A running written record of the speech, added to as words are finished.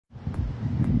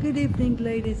Good evening,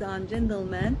 ladies and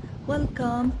gentlemen.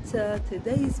 Welcome to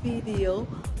today's video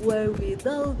where we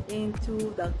delve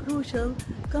into the crucial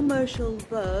commercial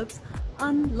verbs,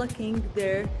 unlocking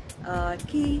their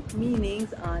key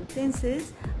meanings and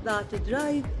tenses that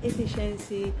drive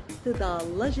efficiency to the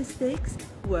logistics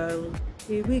world.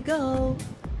 Here we go.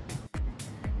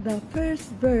 The first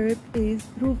verb is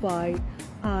provide,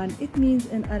 and it means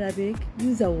in Arabic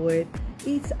يزود.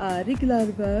 It's a regular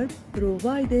verb,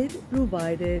 provided.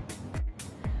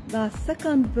 The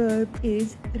second verb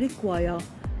is require,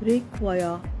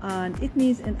 and it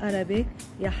means in Arabic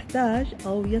يحتاج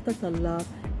أو يتطلب.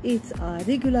 It's a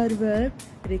regular verb,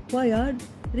 required.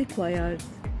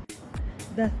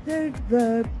 The third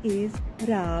verb is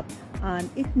wrap, and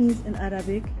it means in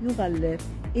Arabic يغلف.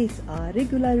 It's a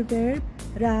regular verb,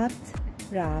 wrapped.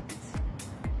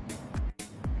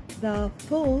 The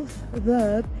fourth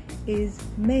verb is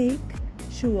make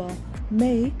sure,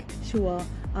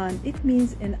 and it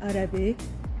means in Arabic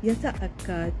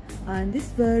يتأكد, and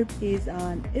this verb is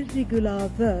an irregular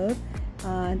verb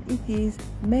and it is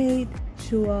made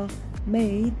sure.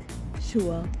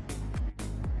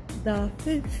 The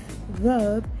fifth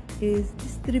verb is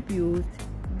distribute,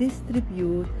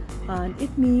 and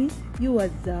it means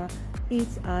يوزع.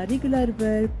 It's a regular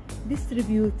verb,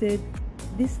 distributed.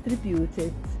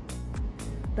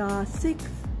 The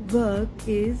sixth verb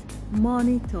is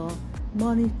monitor,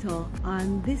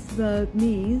 and this verb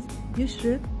means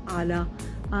يشرف على,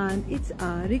 and it's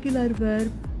a regular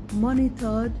verb,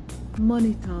 monitored.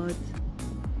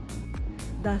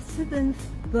 The seventh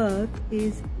verb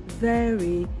is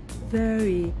vary,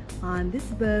 and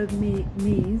this verb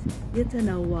means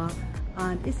يتنوع,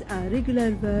 and it's a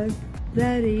regular verb,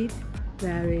 varied.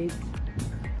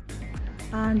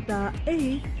 And the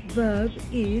eighth verb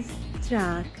is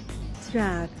track,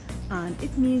 and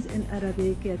it means in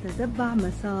Arabic يتتبع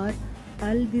مسار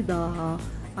البضاعة,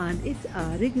 and it's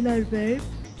a regular verb,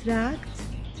 tracked.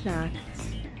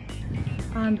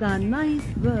 And the ninth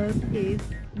verb is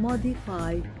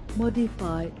modify,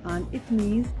 and it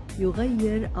means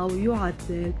يغير أو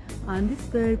يعدل, and this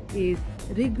verb is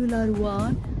regular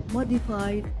one,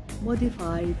 modified.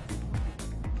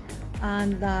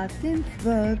 And the 10th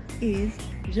verb is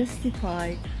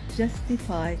justify,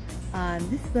 and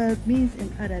this verb means in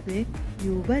Arabic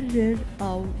يبرر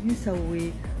أو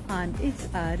يسوي, and it's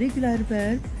a regular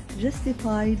verb,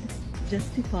 justified.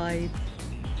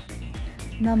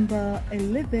 Number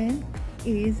 11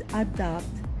 is adapt,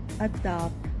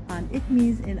 and it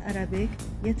means in Arabic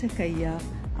يتكيف,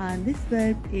 and this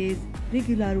verb is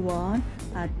regular one,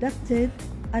 adapted.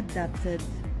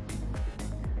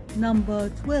 Number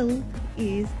 12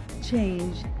 is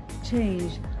change,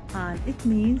 and it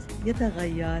means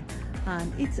يتغير,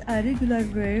 and it's a regular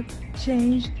verb,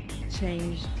 changed.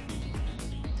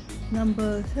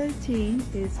 Number 13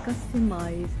 is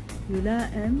customize,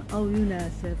 يلائم أو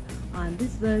يناسب, and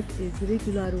this verb is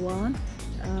regular one,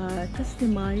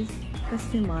 customize.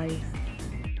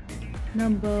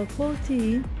 Number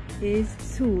 14 is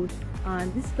suit,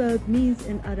 and this verb means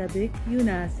in Arabic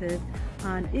يناسب,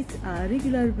 and it's a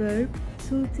regular verb,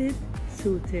 suited.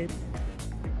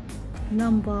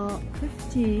 Number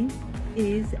 15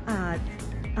 is add,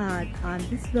 and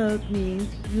this verb means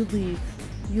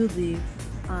يضيف,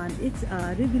 and it's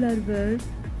a regular verb,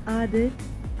 added.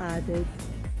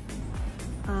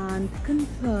 And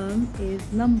confirm is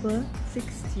number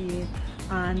 16,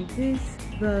 and this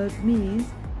verb means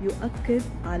يؤكد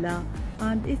على,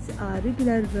 and it's a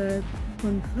regular verb,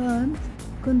 confirmed.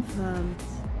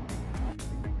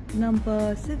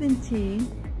 Number 17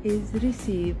 is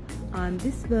receive, and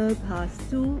this verb has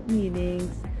two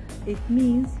meanings. It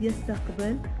means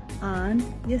يستقبل and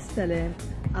يستلم,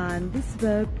 and this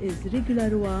verb is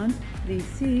regular one,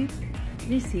 receive.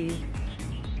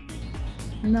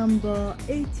 Number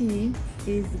 18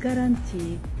 is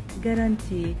guarantee.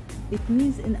 It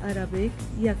means in Arabic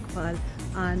يكفل,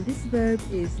 and this verb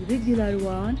is regular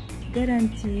one,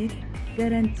 guaranteed.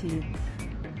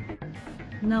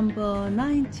 Number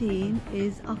 19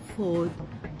 is afford,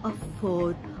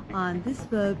 and this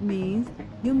verb means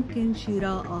يمكن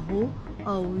شراءه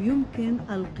أو يمكن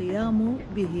القيام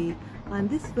به, and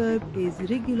this verb is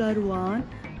regular one,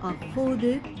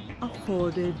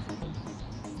 afforded.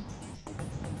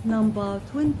 Number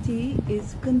 20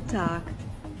 is contact,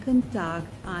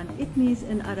 and it means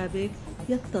in Arabic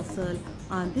يتصل,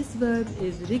 and this verb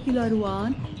is regular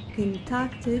one,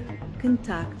 contacted.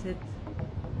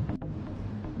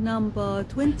 Number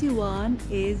 21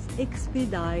 is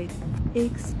expedite,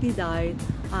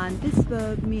 and this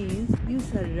verb means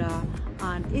يسرع,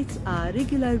 and it's a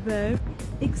regular verb,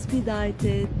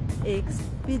 expedited.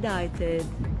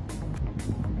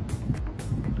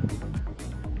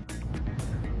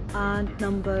 And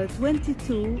number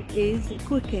 22 is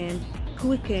quicken,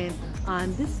 quicken,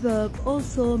 and this verb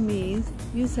also means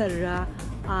يسرع,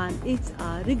 and it's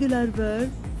a regular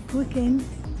verb, quicken,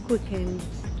 quickened.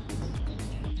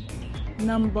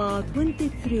 Number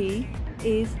 23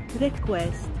 is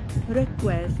request,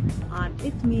 request, and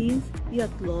it means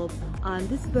يطلب, and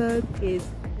this verb is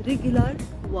regular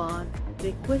one,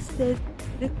 requested,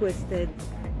 requested.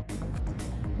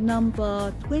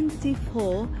 Number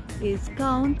 24 is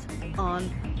count on,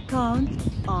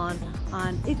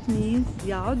 and it means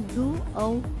يعد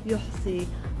أو يحصي,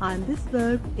 and this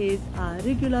verb is a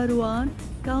regular one,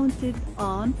 counted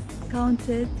on,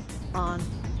 counted on.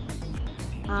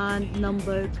 And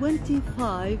number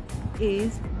 25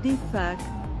 is defect,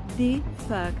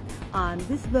 defect, and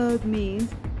this verb means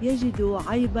يجد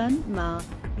عيبا ما,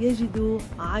 يجد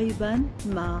عيبا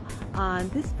ما,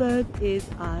 and this verb is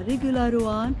a regular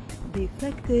one,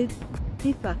 defected,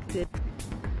 defected.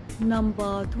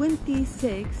 Number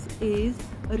 26 is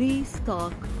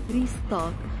restock,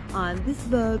 restock, and this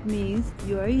verb means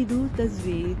يعيد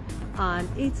تزويد, and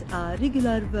it's a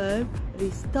regular verb,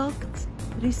 restocked,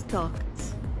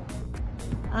 restocked.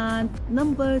 And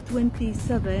number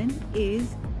 27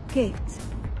 is kit,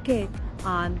 kit,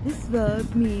 and this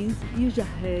verb means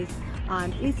يجهز,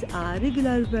 and it's a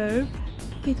regular verb,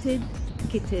 kitted,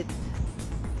 kitted.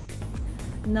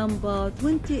 Number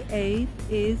 28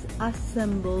 is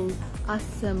assemble,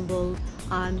 assemble,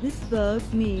 and this verb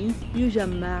means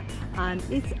يجمع, and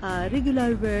it's a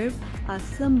regular verb,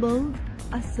 assembled,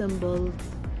 assembled.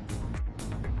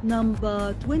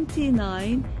 Number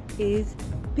 29 is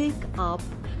pick up,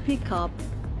 pick up,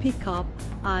 pick up,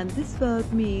 and this verb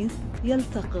means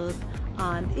يلتقط,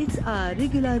 and it's a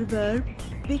regular verb,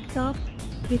 picked up,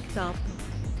 picked up.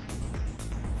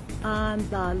 And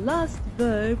the last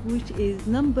verb, which is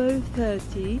number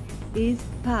 30, is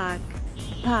pack,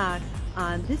 pack,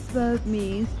 and this verb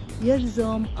means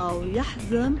يرزم أو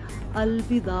يحزم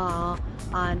البضاعة,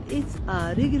 and it's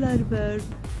a regular verb,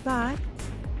 packed,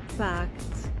 packed.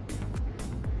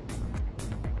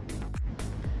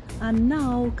 And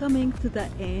now coming to the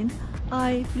end,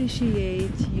 I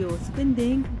appreciate you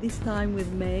spending this time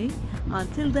with me.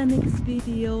 Until the next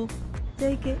video,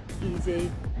 take it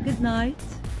easy. Good night.